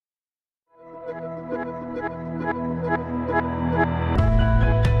Welcome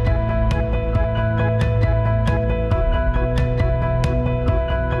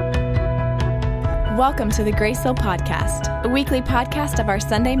to the Grace Hill Podcast, a weekly podcast of our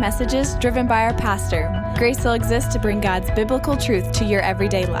Sunday messages driven by our pastor. Grace Hill exists to bring God's biblical truth to your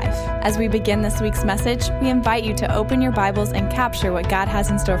everyday life. As we begin this week's message, we invite you to open your Bibles and capture what God has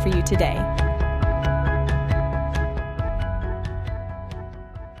in store for you today.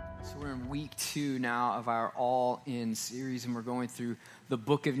 So we're in week 2 now of our All In series, and we're going through the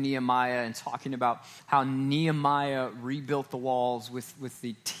book of Nehemiah and talking about how Nehemiah rebuilt the walls with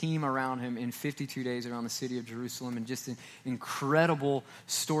the team around him in 52 days around the city of Jerusalem, and just an incredible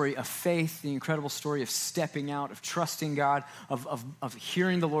story of faith, the incredible story of stepping out, of trusting God, of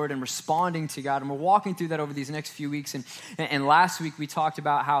hearing the Lord and responding to God. And we're walking through that over these next few weeks. And last week we talked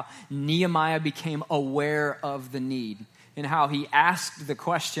about how Nehemiah became aware of the need, and how he asked the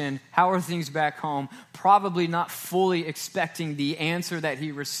question, how are things back home? Probably not fully expecting the answer that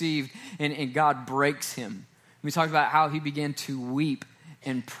he received, and God breaks him. We talked about how he began to weep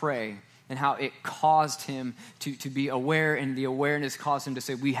and pray, and how it caused him to be aware, and the awareness caused him to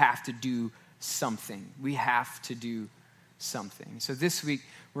say, we have to do something. We have to do something. So this week,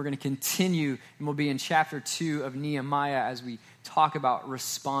 we're going to continue, and we'll be in chapter 2 of Nehemiah as we talk about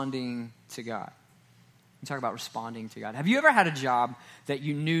responding to God. We talk about responding to God. Have you ever had a job that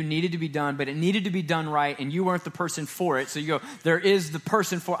you knew needed to be done, but it needed to be done right, and you weren't the person for it? So you go, there is the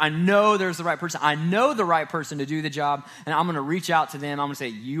person for it. I know there's the right person. I know the right person to do the job, and I'm going to reach out to them. I'm going to say,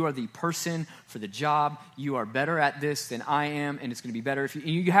 you are the person for the job. You are better at this than I am, and it's going to be better if you. And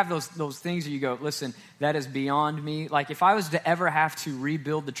you have those things where you go, listen, that is beyond me. Like if I was to ever have to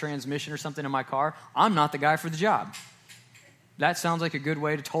rebuild the transmission or something in my car, I'm not the guy for the job. That sounds like a good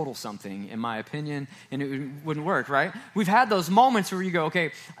way to total something, in my opinion, and it wouldn't work, right? We've had those moments where you go,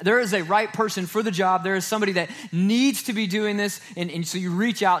 okay, there is a right person for the job. There is somebody that needs to be doing this, and so you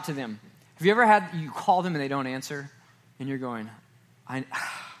reach out to them. Have you ever had, you call them and they don't answer, and you're going, I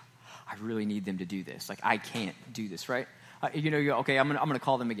really need them to do this. Like, I can't do this, right? You go, okay, I'm gonna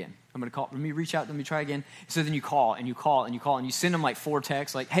call them again. Let me reach out, let me try again. So then you call, and you call, and you call, and you send them like 4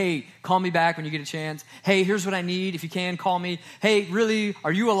 texts, like, hey, call me back when you get a chance. Hey, here's what I need. If you can, call me. Hey, really,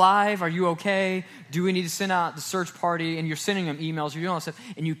 are you alive? Are you okay? Do we need to send out the search party? And you're sending them emails, you're doing all this stuff,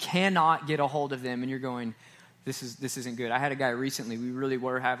 and you cannot get a hold of them, and you're going, this isn't good. I had a guy recently, we really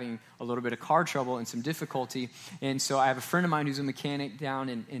were having a little bit of car trouble and some difficulty, and so I have a friend of mine who's a mechanic down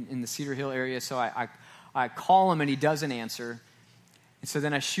in the Cedar Hill area, so I call him and he doesn't answer. And so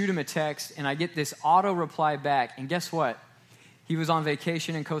then I shoot him a text and I get this auto reply back. And guess what? He was on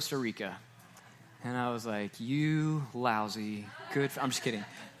vacation in Costa Rica. And I was like, you lousy, I'm just kidding.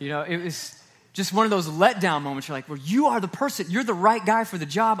 You know, it was just one of those letdown moments. You're like, well, you are the person. You're the right guy for the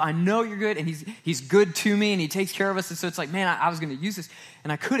job. I know you're good. And he's good to me and he takes care of us. And so it's like, man, I was going to use this.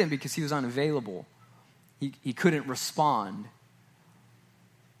 And I couldn't because he was unavailable. He couldn't respond.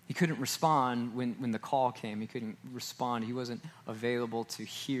 He couldn't respond when the call came. He couldn't respond. He wasn't available to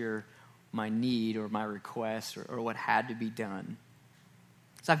hear my need or my request or what had to be done.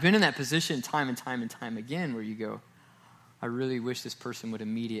 So I've been in that position time and time and time again where you go, I really wish this person would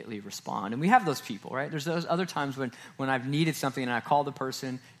immediately respond. And we have those people, right? There's those other times when I've needed something and I call the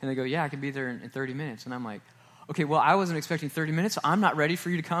person and they go, yeah, I can be there in 30 minutes. And I'm like, okay, well, I wasn't expecting 30 minutes, so I'm not ready for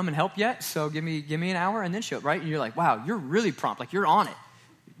you to come and help yet. So give me an hour and then show up, right? And you're like, wow, you're really prompt. Like you're on it.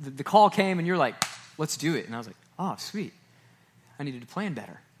 The call came and you're like, let's do it. And I was like, oh, sweet. I needed to plan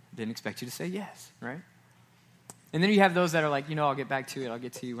better. Didn't expect you to say yes, right? And then you have those that are like, I'll get back to it. I'll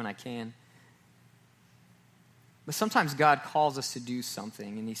get to you when I can. But sometimes God calls us to do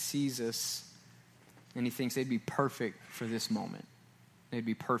something and he sees us and he thinks they'd be perfect for this moment. They'd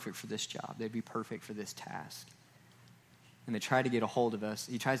be perfect for this job. They'd be perfect for this task. And they try to get a hold of us.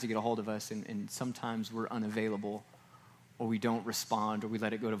 He tries to get a hold of us and sometimes we're unavailable, or we don't respond, or we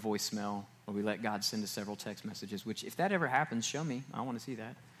let it go to voicemail, or we let God send us several text messages, which if that ever happens, show me. I want to see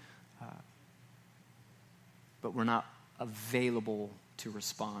that. But we're not available to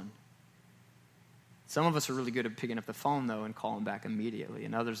respond. Some of us are really good at picking up the phone, though, and calling back immediately,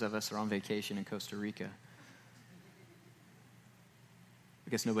 and others of us are on vacation in Costa Rica. I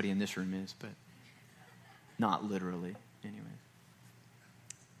guess nobody in this room is, but not literally, anyway.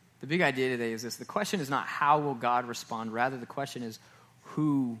 The big idea today is this. The question is not how will God respond. Rather, the question is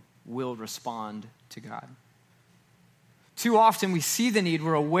who will respond to God. Too often we see the need,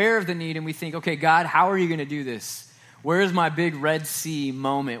 we're aware of the need, and we think, okay, God, how are you going to do this? Where is my big Red Sea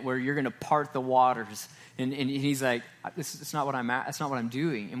moment where you're going to part the waters? And he's like, that's not what I'm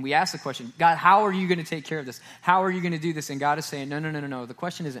doing. And we ask the question, God, how are you going to take care of this? How are you going to do this? And God is saying, no. The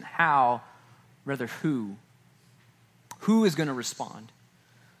question isn't how, rather who who is going to respond?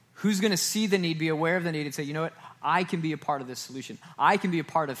 Who's going to see the need, be aware of the need, and say, you know what? I can be a part of this solution. I can be a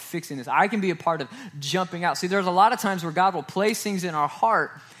part of fixing this. I can be a part of jumping out. See, there's a lot of times where God will place things in our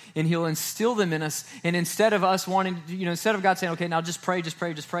heart and he'll instill them in us. And instead of us wanting, instead of God saying, okay, now just pray,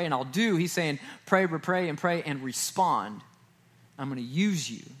 and I'll do, he's saying, pray, and respond. I'm going to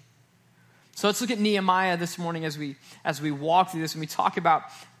use you. So let's look at Nehemiah this morning as we walk through this and we talk about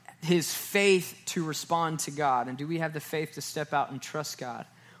his faith to respond to God. And do we have the faith to step out and trust God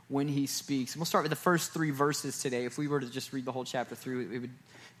when he speaks? And we'll start with the first 3 verses today. If we were to just read the whole chapter through, it would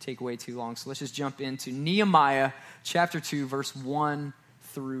take way too long. So let's just jump into Nehemiah chapter 2, verse 1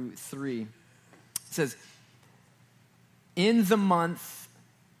 through 3. It says, in the month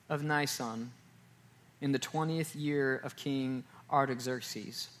of Nisan, in the 20th year of King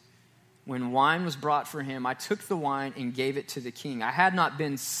Artaxerxes, when wine was brought for him, I took the wine and gave it to the king. I had not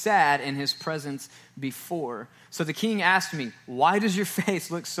been sad in his presence before. So the king asked me, why does your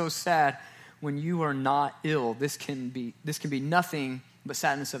face look so sad when you are not ill? This can be nothing but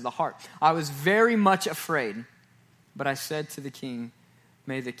sadness of the heart. I was very much afraid, but I said to the king,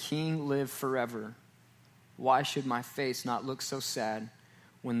 may the king live forever. Why should my face not look so sad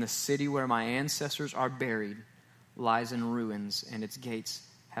when the city where my ancestors are buried lies in ruins and its gates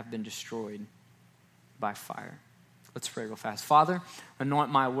have been destroyed by fire? Let's pray real fast. Father,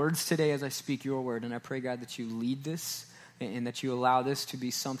 anoint my words today as I speak your word, and I pray, God, that you lead this and that you allow this to be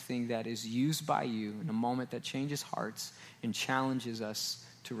something that is used by you in a moment that changes hearts and challenges us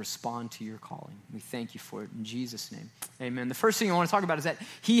to respond to your calling. We thank you for it in Jesus' name. Amen. The first thing I want to talk about is that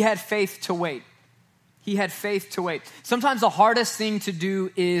he had faith to wait. He had faith to wait. Sometimes the hardest thing to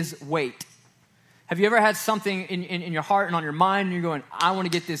do is wait. Have you ever had something in your heart and on your mind and you're going, I want to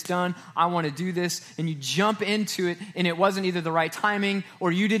get this done, I want to do this, and you jump into it and it wasn't either the right timing or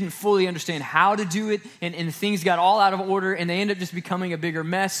you didn't fully understand how to do it and things got all out of order and they end up just becoming a bigger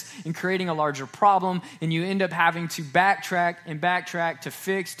mess and creating a larger problem, and you end up having to backtrack to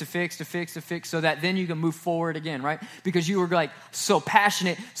fix so that then you can move forward again, right? Because you were like so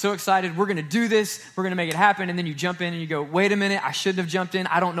passionate, so excited, we're going to do this, we're going to make it happen, and then you jump in and you go, wait a minute, I shouldn't have jumped in,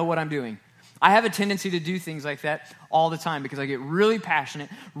 I don't know what I'm doing. I have a tendency to do things like that all the time because I get really passionate,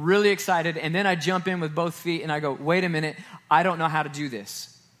 really excited, and then I jump in with both feet and I go, wait a minute, I don't know how to do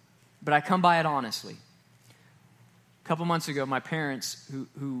this. But I come by it honestly. A couple months ago, my parents,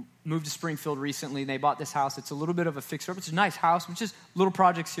 who moved to Springfield recently, they bought this house. It's a little bit of a fixer-up. It's a nice house, with just little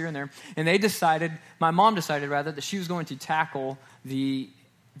projects here and there. And my mom decided that she was going to tackle the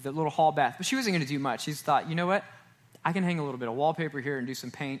little hall bath. But she wasn't going to do much. She thought, you know what? I can hang a little bit of wallpaper here and do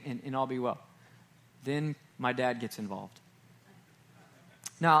some paint and I'll be well. Then my dad gets involved.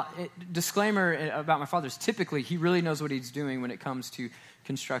 Now, disclaimer about my father is typically he really knows what he's doing when it comes to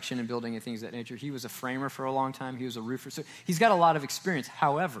construction and building and things of that nature. He was a framer for a long time. He was a roofer. So he's got a lot of experience.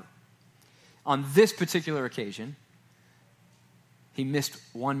 However, on this particular occasion, he missed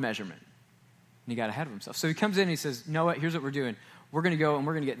one measurement and he got ahead of himself. So he comes in and he says, you know what, here's what we're doing. We're going to go and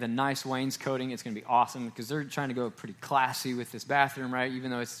we're going to get the nice wainscoting. It's going to be awesome because they're trying to go pretty classy with this bathroom, right? Even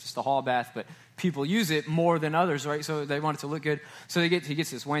though it's just a hall bath, but people use it more than others, right? So they want it to look good. So he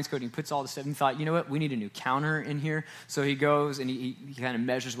gets this wainscoting, puts all the stuff, and thought, you know what? We need a new counter in here. So he goes and he kind of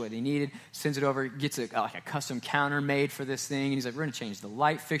measures what he needed, sends it over, gets a custom counter made for this thing. And he's like, we're going to change the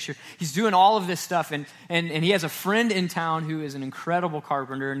light fixture. He's doing all of this stuff. And he has a friend in town who is an incredible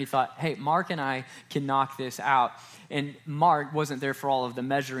carpenter. And he thought, hey, Mark and I can knock this out. And Mark wasn't there for all of the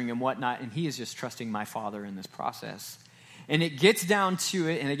measuring and whatnot, and he is just trusting my father in this process. And it gets down to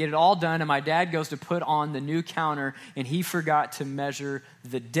it, and they get it all done, and my dad goes to put on the new counter, and he forgot to measure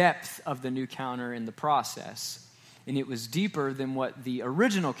the depth of the new counter in the process. And it was deeper than what the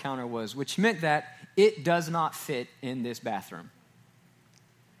original counter was, which meant that it does not fit in this bathroom.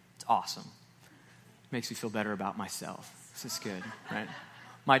 It's awesome. Makes me feel better about myself. This is good, right?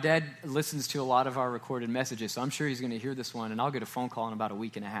 My dad listens to a lot of our recorded messages, so I'm sure he's going to hear this one, and I'll get a phone call in about a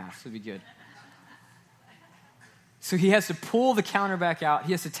week and a half. So it'll be good. So he has to pull the counter back out.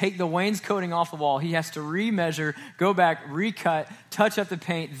 He has to take the wainscoting off the wall. He has to remeasure, go back, recut, touch up the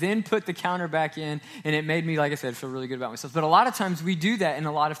paint, then put the counter back in, and it made me, like I said, feel really good about myself. But a lot of times we do that in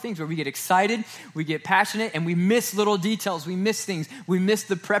a lot of things where we get excited, we get passionate, and we miss little details. We miss things. We miss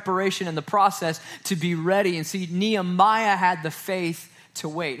the preparation and the process to be ready. And see, Nehemiah had the faith to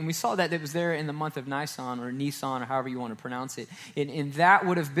wait. And we saw that it was there in the month of Nisan or however you want to pronounce it. And that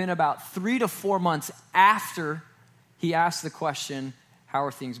would have been about 3 to 4 months after he asked the question, how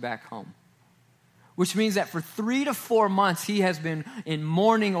are things back home? which means that for 3 to 4 months, he has been in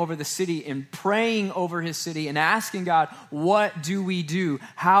mourning over the city and praying over his city and asking God, what do we do?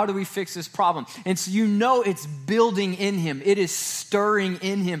 How do we fix this problem? And so you know it's building in him. It is stirring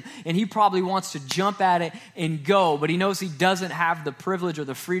in him. And he probably wants to jump at it and go, but he knows he doesn't have the privilege or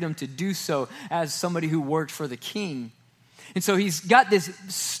the freedom to do so as somebody who worked for the king. And so he's got this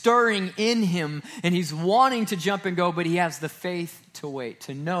stirring in him, and he's wanting to jump and go, but he has the faith to wait,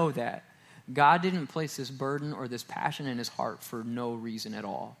 to know that God didn't place this burden or this passion in his heart for no reason at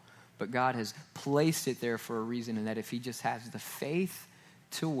all. But God has placed it there for a reason, and that if he just has the faith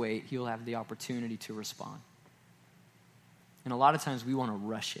to wait, he'll have the opportunity to respond. And a lot of times we want to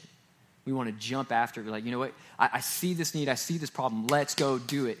rush it. We want to jump after it. We're like, you know what? I see this need. I see this problem. Let's go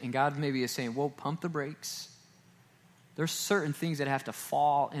do it. And God maybe is saying, well, pump the brakes. There's certain things that have to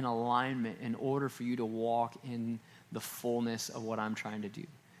fall in alignment in order for you to walk in the fullness of what I'm trying to do,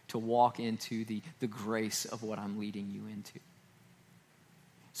 to walk into the grace of what I'm leading you into.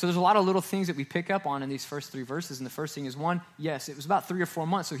 So there's a lot of little things that we pick up on in these first 3 verses. And the first thing is, one, yes, it was about 3 or 4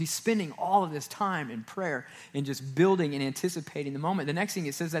 months. So he's spending all of this time in prayer and just building and anticipating the moment. The next thing,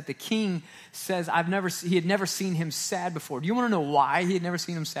 it says that the king says he had never seen him sad before. Do you want to know why he had never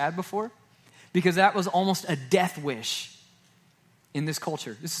seen him sad before? Because that was almost a death wish in this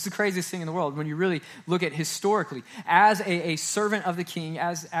culture. This is the craziest thing in the world when you really look at historically. As a servant of the king,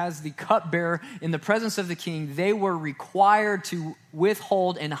 as the cupbearer in the presence of the king, they were required to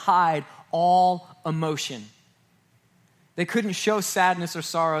withhold and hide all emotion. They couldn't show sadness or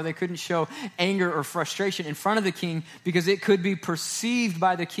sorrow. They couldn't show anger or frustration in front of the king because it could be perceived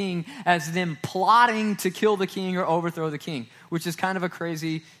by the king as them plotting to kill the king or overthrow the king, which is kind of a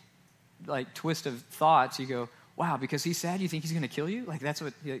crazy twist of thoughts. You go, wow, because he's sad, you think he's going to kill you?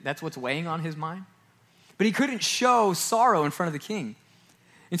 That's what's weighing on his mind? But he couldn't show sorrow in front of the king.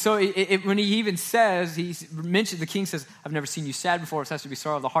 And so when he even says, the king says, I've never seen you sad before, it has to be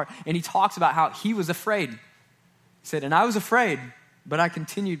sorrow of the heart. And he talks about how he was afraid. He said, and I was afraid, but I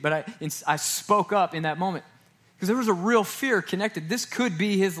continued, but I spoke up in that moment. Because there was a real fear connected. This could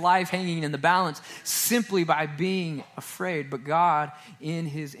be his life hanging in the balance simply by being afraid. But God, in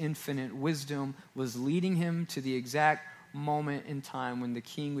his infinite wisdom, was leading him to the exact moment in time when the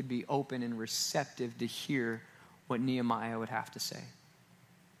king would be open and receptive to hear what Nehemiah would have to say.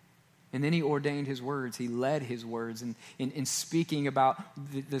 And then he ordained his words. He led his words in speaking about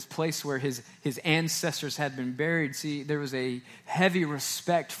this place where his ancestors had been buried. See, there was a heavy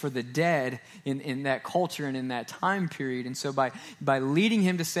respect for the dead in that culture and in that time period. And so by leading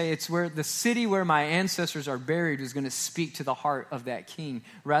him to say it's where the city where my ancestors are buried was going to speak to the heart of that king,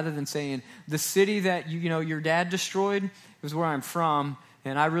 rather than saying the city that your dad destroyed is where I'm from,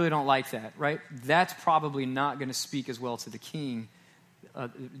 and I really don't like that, right? That's probably not going to speak as well to the king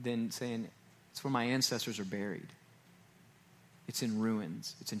than saying, it's where my ancestors are buried. It's in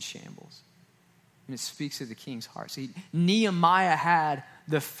ruins. It's in shambles. And it speaks to the king's heart. See, Nehemiah had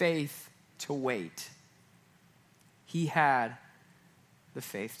the faith to wait. He had the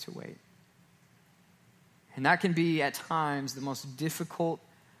faith to wait. And that can be, at times, the most difficult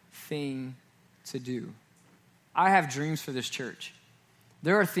thing to do. I have dreams for this church.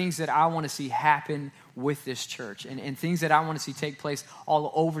 There are things that I want to see happen with this church and things that I want to see take place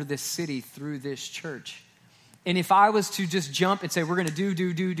all over this city through this church. And if I was to just jump and say, we're going to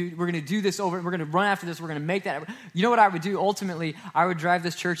do, we're going to do this over, we're going to run after this, we're going to make that, you know what I would do? Ultimately, I would drive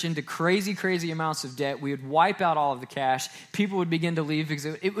this church into crazy, crazy amounts of debt. We would wipe out all of the cash. People would begin to leave because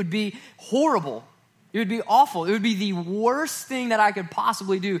it would be horrible. It would be awful. It would be the worst thing that I could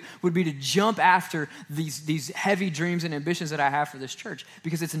possibly do would be to jump after these heavy dreams and ambitions that I have for this church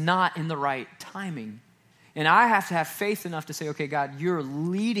because it's not in the right timing. And I have to have faith enough to say, okay, God, you're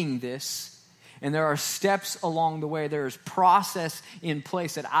leading this, and there are steps along the way. There is process in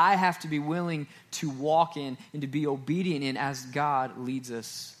place that I have to be willing to walk in and to be obedient in as God leads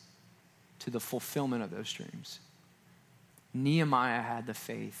us to the fulfillment of those dreams. Nehemiah had the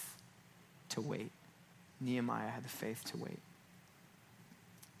faith to wait. Nehemiah had the faith to wait.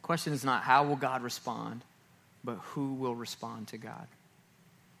 The question is not how will God respond, but who will respond to God?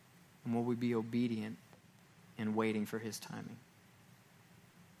 And will we be obedient in waiting for his timing?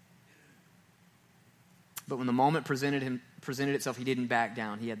 But when the moment presented itself, he didn't back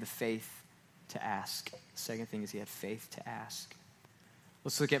down. He had the faith to ask. The second thing is he had faith to ask.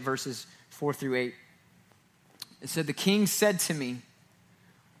 Let's look at verses 4-8. It said, the king said to me,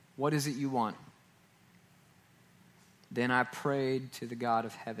 what is it you want? Then I prayed to the God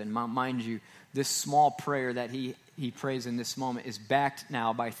of heaven. Mind you, this small prayer that he prays in this moment is backed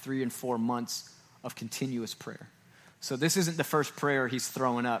now by 3 and 4 months of continuous prayer. So this isn't the first prayer he's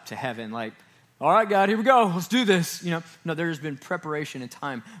throwing up to heaven, like, all right, God, here we go. Let's do this. No, there's been preparation and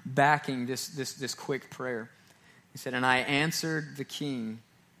time backing this quick prayer. He said, and I answered the king,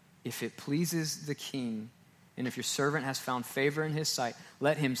 if it pleases the king, and if your servant has found favor in his sight,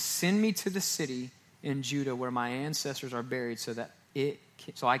 let him send me to the city in Judah where my ancestors are buried so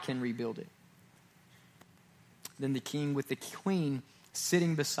I can rebuild it. Then the king with the queen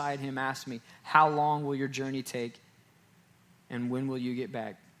sitting beside him asked me, how long will your journey take and when will you get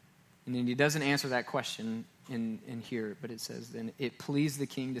back? And then he doesn't answer that question in here, but it says, then it pleased the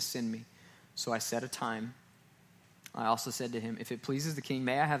king to send me. So I set a time. I also said to him, if it pleases the king,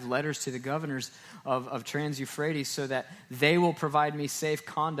 may I have letters to the governors of Trans-Euphrates so that they will provide me safe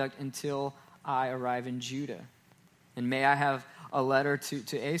conduct until I arrive in Judah. And may I have a letter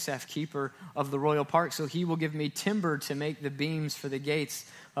to Asaph, keeper of the royal park, so he will give me timber to make the beams for the gates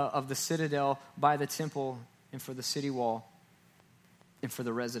of the citadel by the temple and for the city wall and for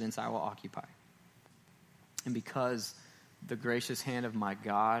the residence I will occupy. And because the gracious hand of my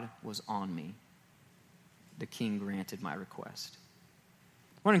God was on me, the king granted my request.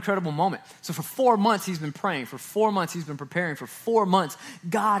 What an incredible moment. So for 4 months, he's been praying. For 4 months, he's been preparing. For 4 months,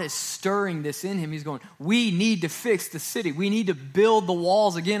 God is stirring this in him. He's going, we need to fix the city. We need to build the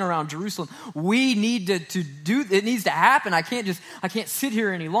walls again around Jerusalem. We need to do, it needs to happen. I can't sit here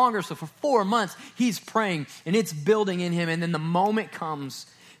any longer. So for 4 months, he's praying and it's building in him. And then the moment comes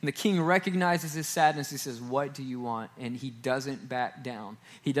and the king recognizes his sadness. He says, what do you want? And he doesn't back down.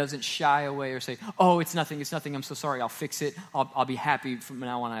 He doesn't shy away or say, oh, it's nothing. I'm so sorry. I'll fix it. I'll be happy from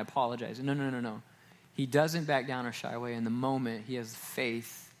now on. I apologize. No. He doesn't back down or shy away. In the moment, he has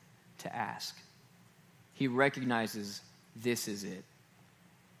faith to ask. He recognizes this is it.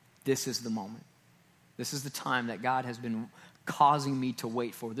 This is the moment. This is the time that God has been causing me to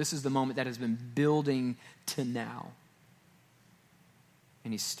wait for. This is the moment that has been building to now.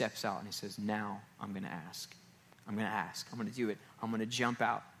 And he steps out and he says, now I'm going to ask. I'm going to ask. I'm going to do it. I'm going to jump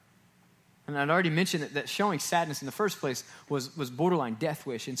out. And I'd already mentioned that showing sadness in the first place was borderline death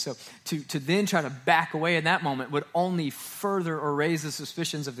wish. And so to then try to back away in that moment would only further erase the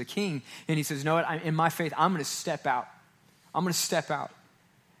suspicions of the king. And he says, you know what? In my faith, I'm going to step out. I'm going to step out.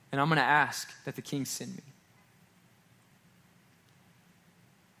 And I'm going to ask that the king send me.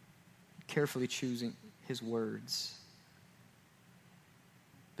 Carefully choosing his words.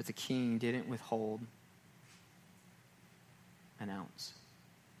 But the king didn't withhold an ounce.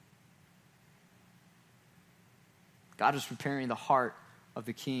 God was preparing the heart of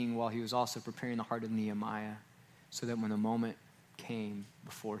the king while he was also preparing the heart of Nehemiah so that when the moment came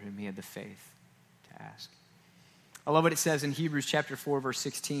before him, he had the faith to ask. I love what it says in Hebrews chapter 4, verse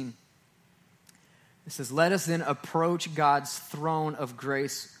 16. It says, let us then approach God's throne of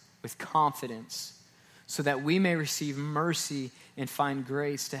grace with confidence so that we may receive mercy and find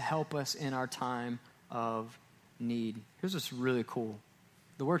grace to help us in our time of need. Here's what's really cool.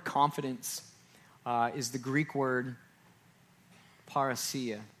 The word confidence is the Greek word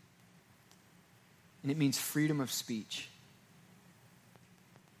parasia, and it means freedom of speech.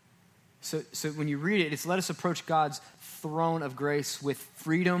 So when you read it, it's let us approach God's throne of grace with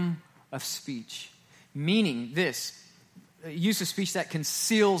freedom of speech, meaning this, use of speech that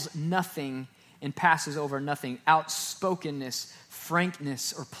conceals nothing and passes over nothing, outspokenness,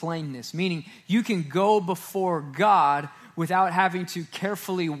 frankness, or plainness, meaning you can go before God without having to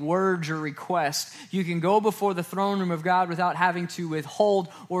carefully word your request. You can go before the throne room of God without having to withhold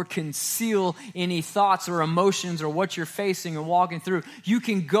or conceal any thoughts or emotions or what you're facing or walking through. You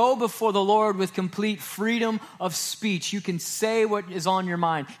can go before the Lord with complete freedom of speech. You can say what is on your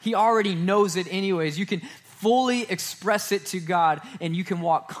mind. He already knows it anyways. You can fully express it to God, and you can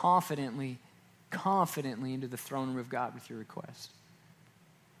walk confidently into the throne room of God with your request.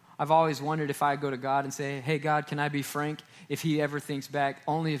 I've always wondered if I go to God and say, hey, God, can I be frank? If he ever thinks back,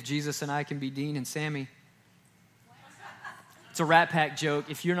 only if Jesus and I can be Dean and Sammy. It's a Rat Pack joke.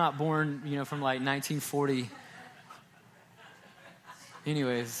 If you're not born, from like 1940.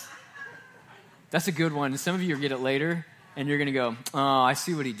 Anyways, that's a good one. Some of you get it later, and you're going to go, oh, I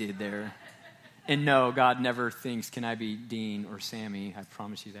see what he did there. And no, God never thinks, can I be Dean or Sammy? I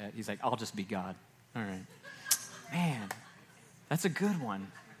promise you that. He's like, I'll just be God. All right. Man, that's a good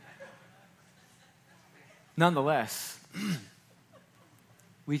one. Nonetheless,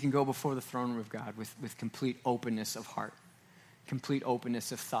 we can go before the throne room of God with complete openness of heart, complete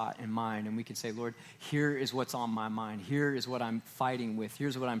openness of thought and mind. And we can say, Lord, here is what's on my mind. Here is what I'm fighting with.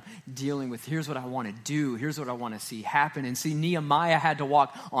 Here's what I'm dealing with. Here's what I want to do. Here's what I want to see happen. And see, Nehemiah had to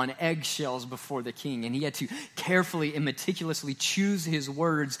walk on eggshells before the king. And he had to carefully and meticulously choose his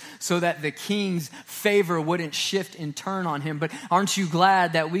words so that the king's favor wouldn't shift and turn on him. But aren't you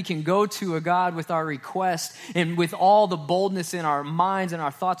glad that we can go to a God with our request and with all the boldness in our minds and our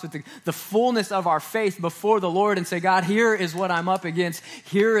thoughts, with the fullness of our faith before the Lord, and say, God, here is what I'm up against.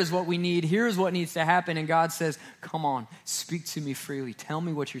 Here is what we need. Here is what needs to happen. And God says, come on, speak to me freely. Tell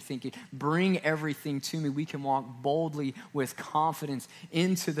me what you're thinking. Bring everything to me. We can walk boldly with confidence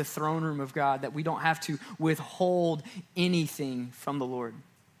into the throne room of God, that we don't have to withhold anything from the Lord.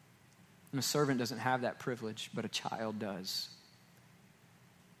 And a servant doesn't have that privilege, but a child does.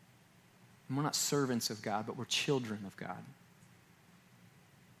 And we're not servants of God, but we're children of God.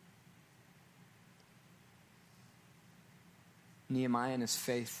 Nehemiah in his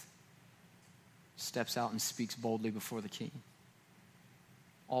faith steps out and speaks boldly before the king,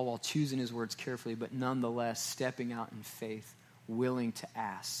 all while choosing his words carefully, but nonetheless stepping out in faith, willing to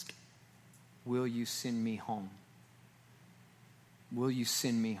ask, will you send me home? Will you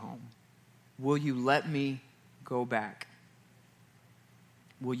send me home? Will you let me go back?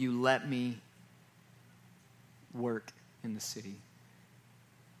 Will you let me work in the city?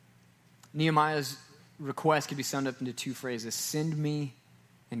 Nehemiah's request can be summed up into two phrases: send me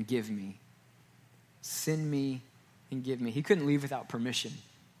and give me. Send me and give me. He couldn't leave without permission.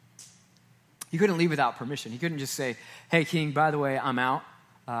 He couldn't leave without permission. He couldn't just say, hey, king, by the way, I'm out.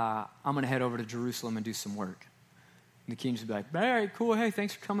 I'm going to head over to Jerusalem and do some work. And the king would be like, all right, cool, hey,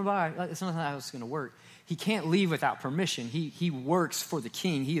 thanks for coming by. That's not how it's going to work. He can't leave without permission. He works for the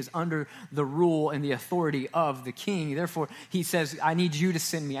king. He is under the rule and the authority of the king. Therefore, he says, I need you to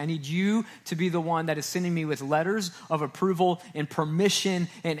send me. I need you to be the one that is sending me with letters of approval and permission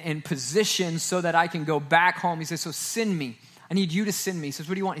and position so that I can go back home. He says, so send me. I need you to send me. He says,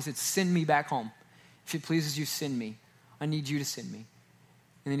 what do you want? He said, send me back home. If it pleases you, send me. I need you to send me.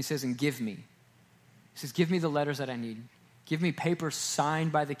 And then he says, and give me. He says, give me the letters that I need. Give me papers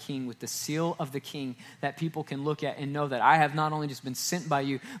signed by the king with the seal of the king that people can look at and know that I have not only just been sent by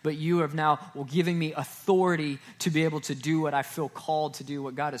you, but you have now giving me authority to be able to do what I feel called to do,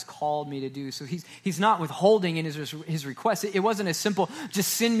 what God has called me to do. So he's not withholding in his request. It wasn't as simple,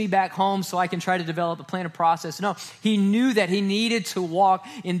 just send me back home so I can try to develop a plan of process. No, he knew that he needed to walk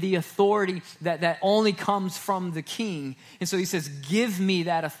in the authority that only comes from the king. And so he says, give me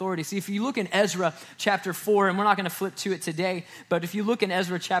that authority. See, if you look in Ezra chapter 4, and we're not going to flip to it today, but if you look in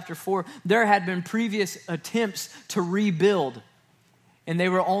Ezra chapter 4, there had been previous attempts to rebuild, and they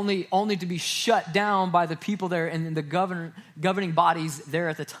were only to be shut down by the people there and the governing bodies there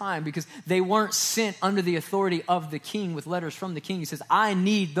at the time, because they weren't sent under the authority of the king with letters from the king. He says, I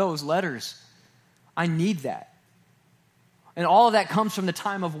need those letters. I need that. And all of that comes from the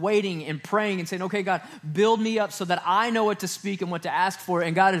time of waiting and praying and saying, okay, God, build me up so that I know what to speak and what to ask for.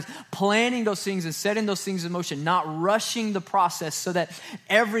 And God is planning those things and setting those things in motion, not rushing the process, so that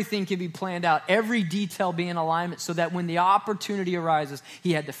everything can be planned out, every detail be in alignment, so that when the opportunity arises,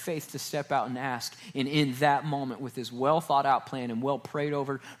 he had the faith to step out and ask. And in that moment, with his well thought out plan and well prayed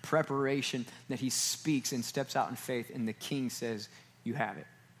over preparation, that he speaks and steps out in faith, and the king says, you have it.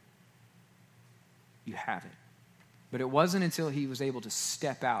 You have it. But it wasn't until he was able to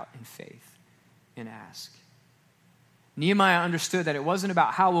step out in faith and ask. Nehemiah understood that it wasn't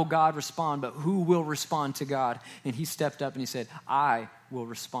about how will God respond, but who will respond to God. And he stepped up and he said, I will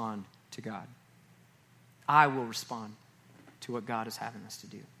respond to God. I will respond to what God is having us to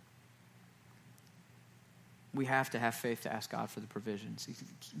do. We have to have faith to ask God for the provisions.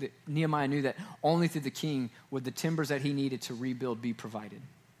 Nehemiah knew that only through the king would the timbers that he needed to rebuild be provided.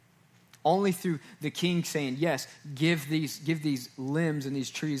 Only through the king saying, yes, give these limbs and these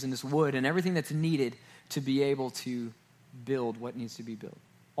trees and this wood and everything that's needed to be able to build what needs to be built.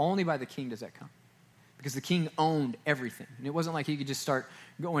 Only by the king does that come. Because the king owned everything. And it wasn't like he could just start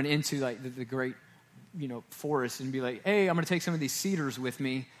going into like the great, forest and be like, hey, I'm going to take some of these cedars with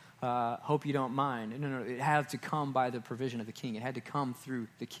me. Hope you don't mind. No, it had to come by the provision of the king. It had to come through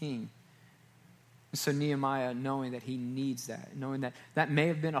the king. And so Nehemiah, knowing that he needs that, knowing that that may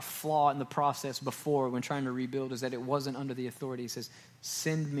have been a flaw in the process before when trying to rebuild, is that it wasn't under the authority. He says,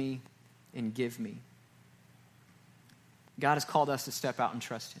 send me and give me. God has called us to step out and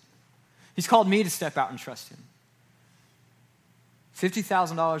trust him. He's called me to step out and trust him.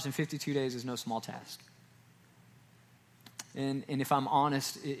 $50,000 in 52 days is no small task. And if I'm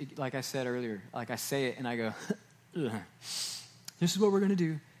honest, like I said earlier, like I say it and I go, this is what we're going to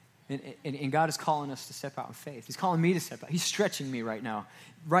do. And God is calling us to step out in faith. He's calling me to step out. He's stretching me right now,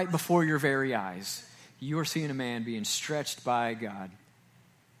 right before your very eyes. You are seeing a man being stretched by God.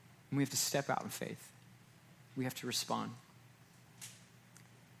 And we have to step out in faith. We have to respond.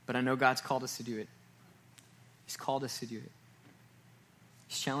 But I know God's called us to do it. He's called us to do it.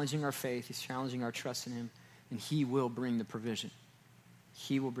 He's challenging our faith. He's challenging our trust in him. And he will bring the provision.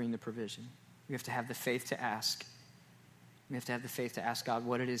 He will bring the provision. We have to have the faith to ask. We have to have the faith to ask God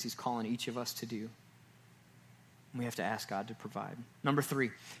what it is he's calling each of us to do. And we have to ask God to provide. Number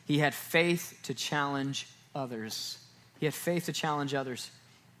 3, he had faith to challenge others. He had faith to challenge others.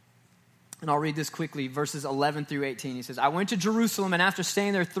 And I'll read this quickly, verses 11 through 18. He says, I went to Jerusalem, and after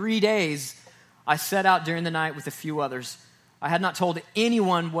staying there 3 days, I set out during the night with a few others. I had not told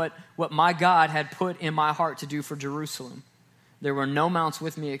anyone what my God had put in my heart to do for Jerusalem. There were no mounts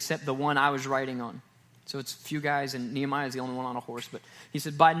with me except the one I was riding on. So it's a few guys, and Nehemiah is the only one on a horse. But he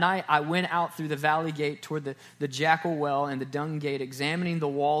said, by night I went out through the valley gate toward the jackal well and the dung gate, examining the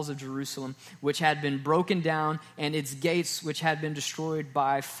walls of Jerusalem, which had been broken down, and its gates, which had been destroyed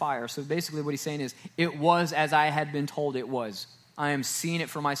by fire. So basically what he's saying is, it was as I had been told it was. I am seeing it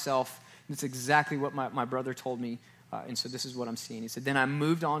for myself. It's exactly what my brother told me. And so this is what I'm seeing. He said, then I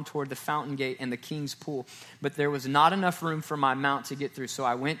moved on toward the fountain gate and the king's pool, but there was not enough room for my mount to get through. So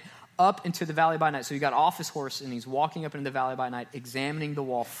I went up into the valley by night. So he got off his horse and he's walking up into the valley by night, examining the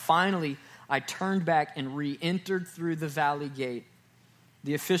wall. Finally, I turned back and re-entered through the valley gate.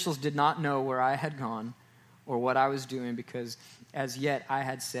 The officials did not know where I had gone or what I was doing, because as yet I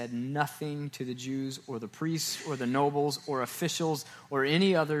had said nothing to the Jews or the priests or the nobles or officials or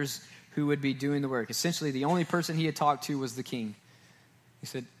any others who would be doing the work. Essentially, the only person he had talked to was the king. He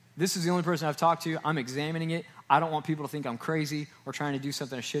said, this is the only person I've talked to. I'm examining it. I don't want people to think I'm crazy or trying to do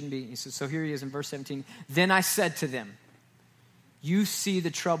something I shouldn't be. He said, so here he is in verse 17. Then I said to them, you see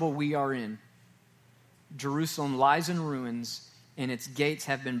the trouble we are in. Jerusalem lies in ruins, and its gates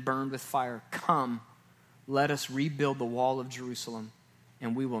have been burned with fire. Come, let us rebuild the wall of Jerusalem,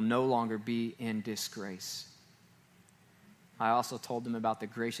 and we will no longer be in disgrace. I also told them about the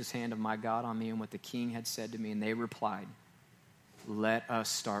gracious hand of my God on me and what the king had said to me, and they replied, let us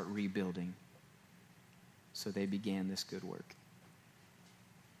start rebuilding. So they began this good work.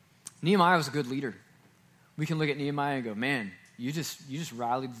 Nehemiah was a good leader. We can look at Nehemiah and go, man, you just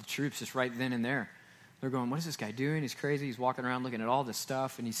rallied the troops just right then and there. They're going, what is this guy doing? He's crazy. He's walking around looking at all this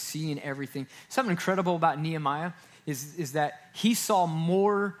stuff, and he's seeing everything. Something incredible about Nehemiah is that he saw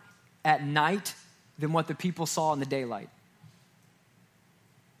more at night than what the people saw in the daylight.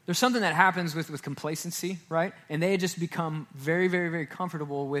 There's something that happens with complacency, right? And they had just become very, very, very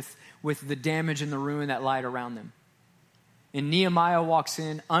comfortable with the damage and the ruin that lied around them. And Nehemiah walks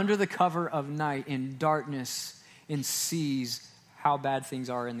in under the cover of night in darkness and sees how bad things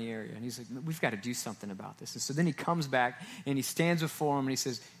are in the area. And he's like, we've got to do something about this. And so then he comes back and he stands before him and he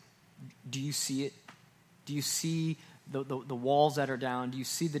says, do you see it? Do you see the walls that are down? Do you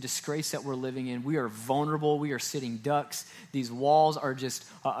see the disgrace that we're living in? We are vulnerable. We are sitting ducks. These walls are just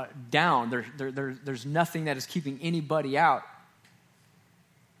down. There's nothing that is keeping anybody out.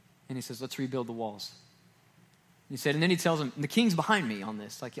 And he says, let's rebuild the walls. And he said, and then he tells them, the king's behind me on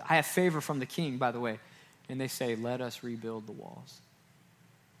this. Like, I have favor from the king, by the way. And they say, let us rebuild the walls.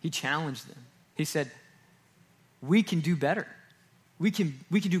 He challenged them. He said, we can do better. We can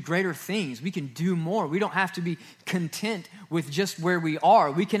do greater things. We can do more. We don't have to be content with just where we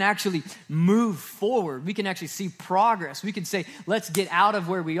are. We can actually move forward. We can actually see progress. We can say, let's get out of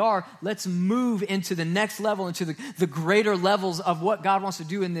where we are. Let's move into the next level, into the greater levels of what God wants to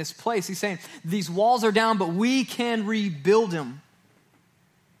do in this place. He's saying, these walls are down, but we can rebuild them.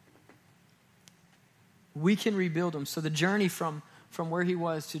 We can rebuild them. So the journey from where he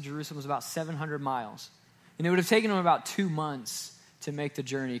was to Jerusalem was about 700 miles. And it would have taken him about 2 months to make the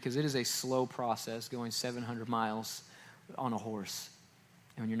journey, because it is a slow process going 700 miles on a horse.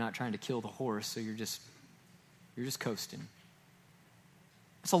 And when you're not trying to kill the horse, so you're just coasting.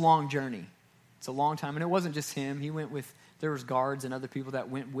 It's a long journey. It's a long time. And it wasn't just him. There was guards and other people that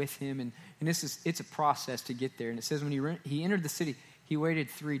went with him. And it's a process to get there. And it says when he entered the city, he waited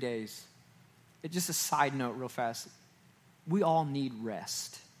 3 days. Just a side note real fast. We all need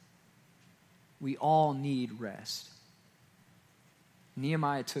rest. We all need rest.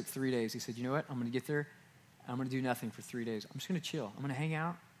 Nehemiah took 3 days. He said, you know what? I'm going to get there. I'm going to do nothing for 3 days. I'm just going to chill. I'm going to hang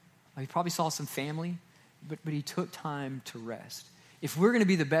out. He probably saw some family, but he took time to rest. If we're going to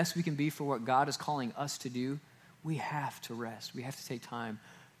be the best we can be for what God is calling us to do, we have to rest. We have to take time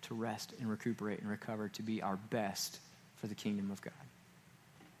to rest and recuperate and recover to be our best for the kingdom of God.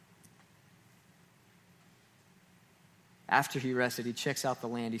 after he rested, he checks out the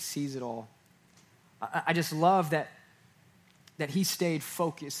land, he sees it all. I just love that he stayed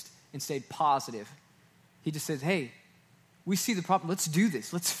focused and stayed positive. He just says, hey, we see the problem. Let's do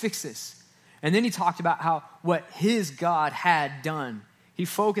this. Let's fix this. And then he talked about what his God had done. He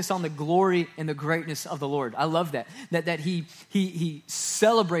focused on the glory and the greatness of the Lord. I love that he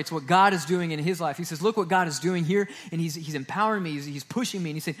celebrates what God is doing in his life. He says, look what God is doing here, and he's empowering me, he's pushing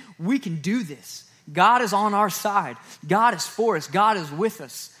me, and he's saying, we can do this. God is on our side. God is for us. God is with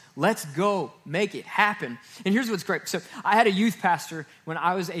us. Let's go make it happen. And here's what's great. So I had a youth pastor when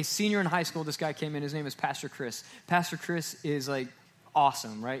I was a senior in high school. This guy came in. His name is Pastor Chris. Pastor Chris is like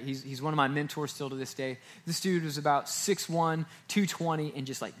awesome, right? He's one of my mentors still to this day. This dude was about 6'1", 220, and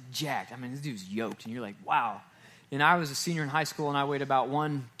just like jacked. I mean, this dude's yoked, and you're like, wow. And I was a senior in high school, and I weighed about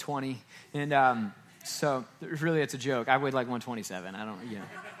 120. And so really, it's a joke. I weighed like 127. I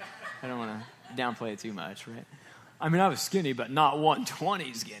don't want to downplay it too much, right? I mean, I was skinny, but not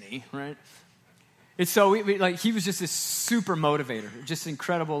 120 skinny, right? And so he was just this super motivator, just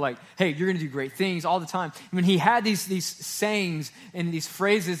incredible, like, hey, you're going to do great things all the time. I mean, he had these sayings and these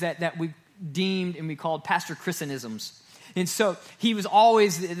phrases that we deemed and we called Pastor Christianisms. And so he was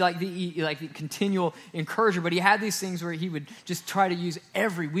always like the continual encourager, but he had these things where he would just try to use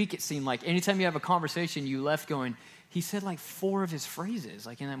every week, it seemed like. Anytime you have a conversation, you left going, he said like 4 of his phrases,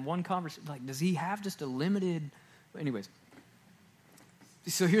 like in that one conversation. Like, does he have just a limited... Anyways,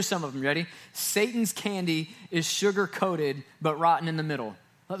 so here's some of them. Ready? Satan's candy is sugar-coated but rotten in the middle.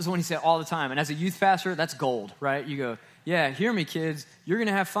 That was one he said all the time. And as a youth pastor, that's gold, right? You go, yeah, hear me, kids. You're going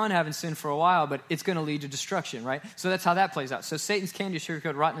to have fun having sin for a while, but it's going to lead to destruction, right? So that's how that plays out. So Satan's candy is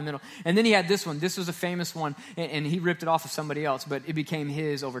sugar-coated, rotten in the middle. And then he had this one. This was a famous one, and he ripped it off of somebody else, but it became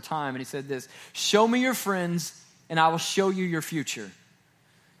his over time. And he said this, show me your friends, and I will show you your future.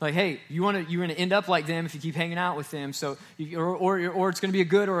 Like, hey, you're going to end up like them if you keep hanging out with them. So, or it's going to be a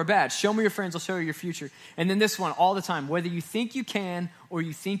good or a bad. Show me your friends, I'll show you your future. And then this one, all the time, whether you think you can or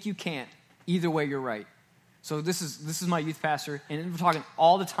you think you can't, either way, you're right. So this is my youth pastor, and we're talking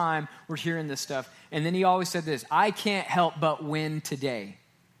all the time. We're hearing this stuff. And then he always said this, I can't help but win today.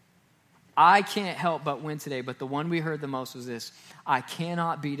 I can't help but win today. But the one we heard the most was this, I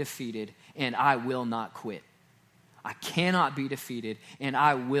cannot be defeated, and I will not quit. I cannot be defeated, and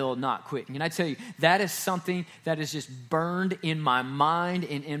I will not quit. And I tell you, that is something that is just burned in my mind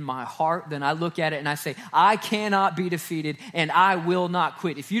and in my heart. Then I look at it and I say, I cannot be defeated, and I will not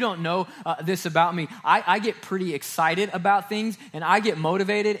quit. If you don't know this about me, I get pretty excited about things, and I get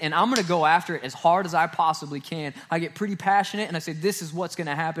motivated, and I'm going to go after it as hard as I possibly can. I get pretty passionate, and I say, this is what's going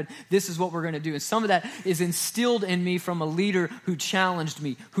to happen. This is what we're going to do. And some of that is instilled in me from a leader who challenged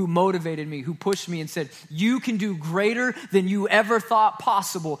me, who motivated me, who pushed me and said, you can do greater than you ever thought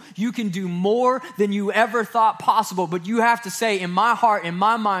possible. You can do more than you ever thought possible. But you have to say, in my heart, in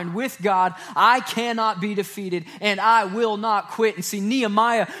my mind, with God, I cannot be defeated, and I will not quit. And see,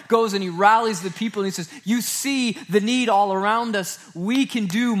 Nehemiah goes and he rallies the people, and he says, you see the need all around us. We can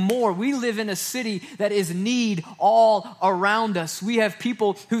do more. We live in a city that is need all around us. We have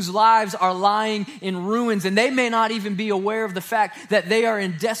people whose lives are lying in ruins, and they may not even be aware of the fact that they are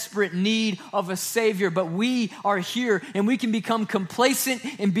in desperate need of a Savior. But we are here, and we can become complacent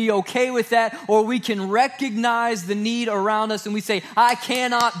and be okay with that, or we can recognize the need around us and we say, I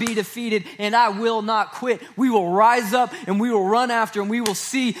cannot be defeated, and I will not quit. We will rise up and we will run after, and we will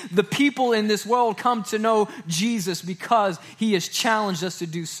see the people in this world come to know Jesus because he has challenged us to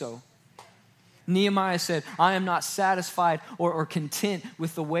do so. Nehemiah said, I am not satisfied or content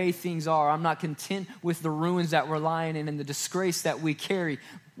with the way things are. I'm not content with the ruins that we're lying in and the disgrace that we carry.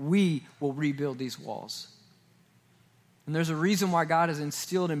 We will rebuild these walls. And there's a reason why God has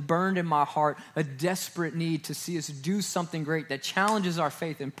instilled and burned in my heart a desperate need to see us do something great that challenges our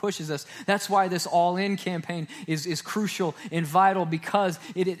faith and pushes us. That's why this all-in campaign is crucial and vital, because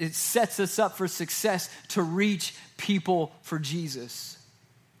it sets us up for success to reach people for Jesus.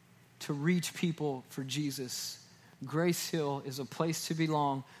 To reach people for Jesus. Grace Hill is a place to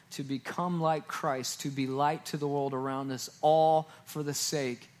belong, to become like Christ, to be light to the world around us, all for the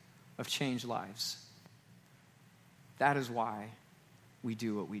sake of changed lives. That is why we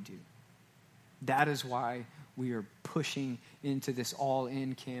do what we do. That is why we are pushing into this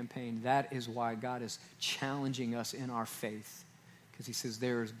all-in campaign. That is why God is challenging us in our faith, because he says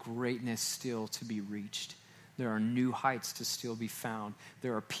there is greatness still to be reached. There are new heights to still be found.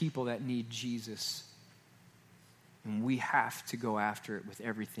 There are people that need Jesus, and we have to go after it with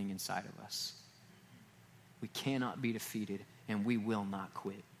everything inside of us. We cannot be defeated, and we will not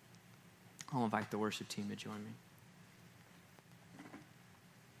quit. I'll invite the worship team to join me.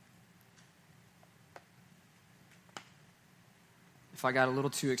 If I got a little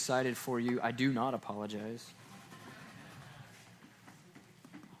too excited for you, I do not apologize.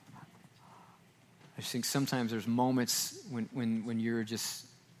 I just think sometimes there's moments when you're just,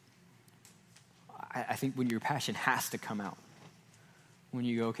 I think when your passion has to come out. When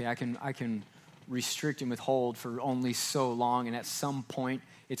you go, okay, I can restrict and withhold for only so long, and at some point,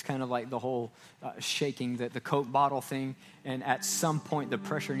 it's kind of like the whole shaking the Coke bottle thing, and at some point, the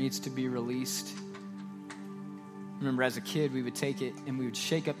pressure needs to be released. Remember, as a kid, we would take it, and we would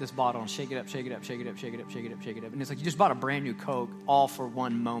shake up this bottle, and shake it up, shake it up, shake it up, shake it up, shake it up, shake it up, and it's like you just bought a brand new Coke, all for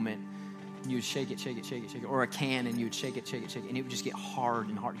one moment, and you would shake it, shake it, shake it, shake it, or a can, and you would shake it, shake it, shake it, and it would just get hard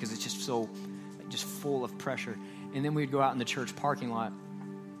and hard, because it's just so, just full of pressure. And then we'd go out in the church parking lot,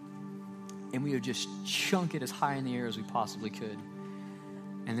 and we would just chunk it as high in the air as we possibly could.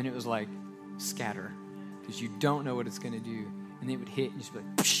 And then it was like, scatter, because you don't know what it's going to do. And then it would hit, and just be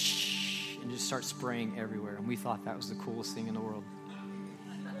like, psh, and just start spraying everywhere. And we thought that was the coolest thing in the world.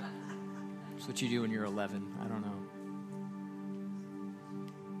 It's what you do when you're 11. I don't know.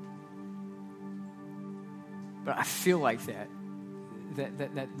 But I feel like that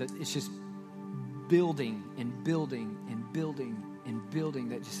it's just building and building and building and building,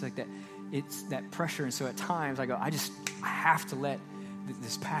 that just like that. It's that pressure. And so at times I go, I have to let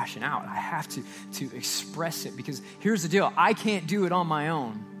this passion out. I have to express it, because here's the deal. I can't do it on my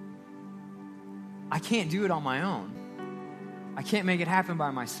own. I can't do it on my own. I can't make it happen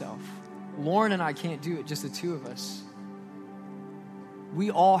by myself. Lauren and I can't do it, just the two of us. We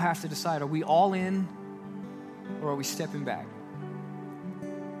all have to decide, are we all in or are we stepping back?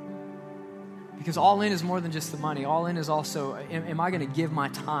 Because all in is more than just the money. All in is also, am I going to give my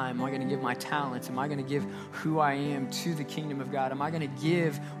time? Am I going to give my talents? Am I going to give who I am to the kingdom of God? Am I going to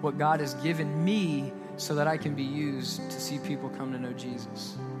give what God has given me so that I can be used to see people come to know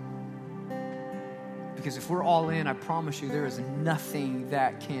Jesus? Because if we're all in, I promise you, there is nothing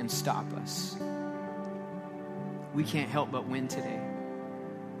that can stop us. We can't help but win today.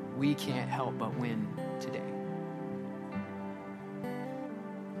 We can't help but win today.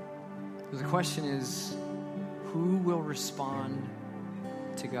 The question is, who will respond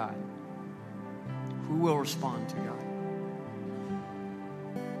to God? Who will respond to God?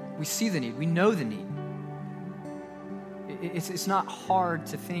 We see the need. We know the need. It's not hard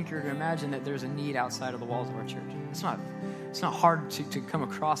to think or to imagine that there's a need outside of the walls of our church. It's not hard to come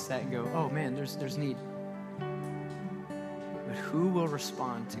across that and go, oh man, there's need. But who will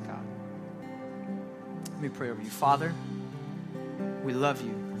respond to God? Let me pray over you. Father, we love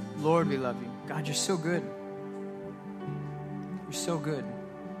you. Lord, we love you. God, you're so good. You're so good.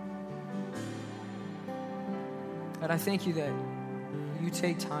 God, I thank you that you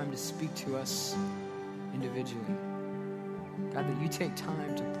take time to speak to us individually. God, that you take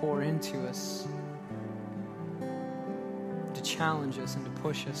time to pour into us, to challenge us and to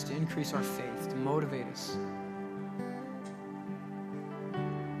push us, to increase our faith, to motivate us.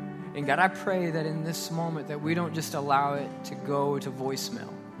 And God, I pray that in this moment that we don't just allow it to go to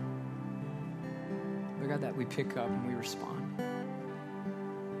voicemail. But God, that we pick up and we respond.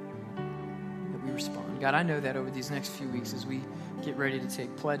 That we respond. God, I know that over these next few weeks as we get ready to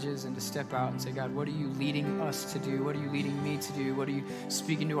take pledges and to step out and say, God, what are you leading us to do? What are you leading me to do? What are you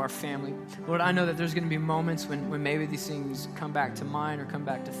speaking to our family? Lord, I know that there's going to be moments when maybe these things come back to mind or come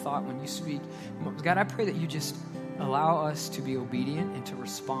back to thought when you speak. God, I pray that you just allow us to be obedient and to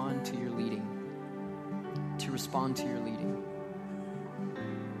respond to your leading. To respond to your leading.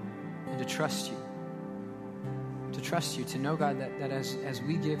 And to trust you. To trust you, to know, God, that as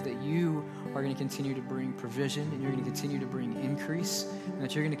we give, that you are going to continue to bring provision, and you're going to continue to bring increase, and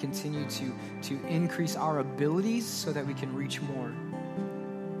that you're going to continue to increase our abilities so that we can reach more.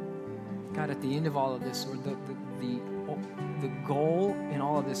 God, at the end of all of this, Lord, the goal in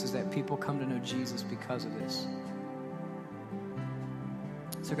all of this is that people come to know Jesus because of this.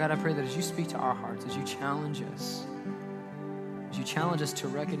 So God, I pray that as you speak to our hearts, as you challenge us to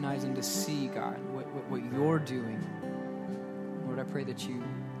recognize and to see, God, what you're doing, Lord, I pray that you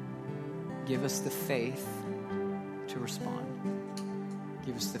give us the faith to respond.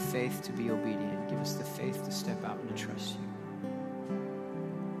 Give us the faith to be obedient. Give us the faith to step out and to trust you.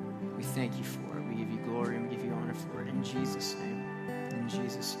 We thank you for it. We give you glory and we give you honor for it. In Jesus' name. In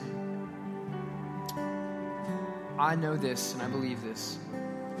Jesus' name. I know this and I believe this.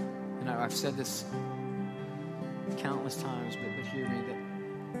 And I've said this countless times, but hear me, that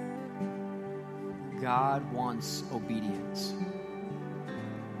God wants obedience.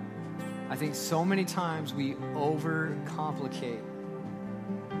 I think so many times we overcomplicate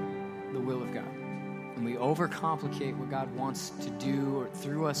the will of God. And we overcomplicate what God wants to do or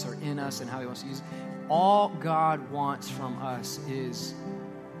through us or in us and how he wants to use. all God wants from us is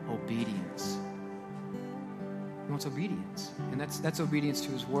obedience. He wants obedience. And that's obedience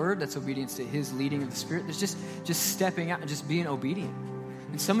to his word. That's obedience to his leading of the Spirit. There's just stepping out and just being obedient.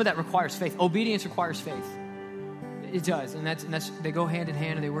 And some of that requires faith. Obedience requires faith. It does. And that's they go hand in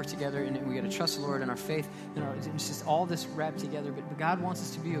hand and they work together, and we got to trust the Lord and our faith. It's just all this wrapped together. But God wants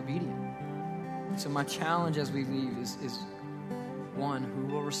us to be obedient. So my challenge as we leave is one, who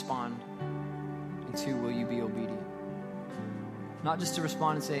will respond? And two, will you be obedient? Not just to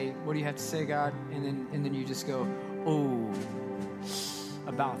respond and say, what do you have to say, God? And then you just go, oh,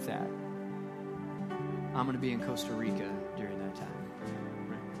 about that. I'm going to be in Costa Rica during that time.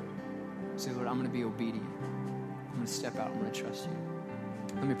 Right? Say, Lord, I'm going to be obedient. I'm going to step out. I'm going to trust you.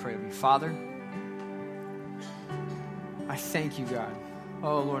 Let me pray with you. Father, I thank you, God.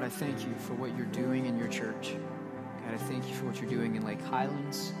 Oh, Lord, I thank you for what you're doing in your church. God, I thank you for what you're doing in Lake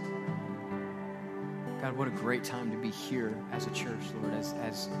Highlands. God, what a great time to be here as a church, Lord,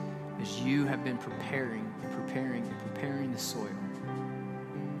 as you have been preparing the soil.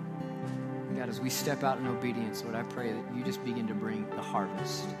 And God, as we step out in obedience, Lord, I pray that you just begin to bring the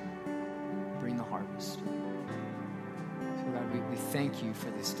harvest. Bring the harvest. So, God, we thank you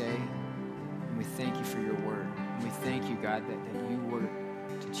for this day, and we thank you for your word. And we thank you, God, that you were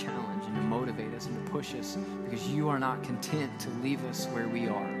to challenge and to motivate us and to push us, because you are not content to leave us where we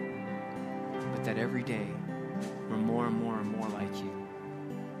are, but that every day we're more and more and more like you.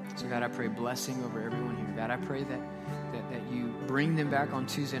 So God, I pray blessing over everyone here. God, I pray that you bring them back on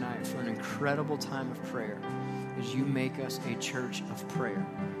Tuesday night for an incredible time of prayer, as you make us a church of prayer,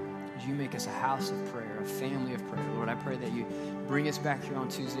 as you make us a house of prayer, a family of prayer. Lord, I pray that you bring us back here on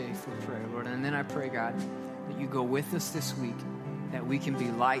Tuesday for prayer, Lord. And then I pray, God, that you go with us this week, that we can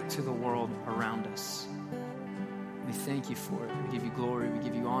be light to the world around us. We thank you for it. We give you glory. We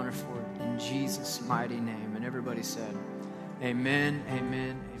give you honor for it. In Jesus' mighty name. And everybody said, amen,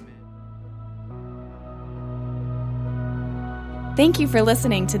 amen, amen. Thank you for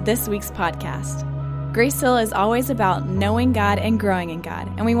listening to this week's podcast. Grace Hill is always about knowing God and growing in God,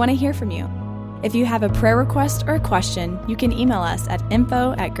 and we want to hear from you. If you have a prayer request or a question, you can email us at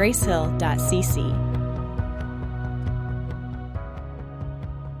info@gracehill.cc.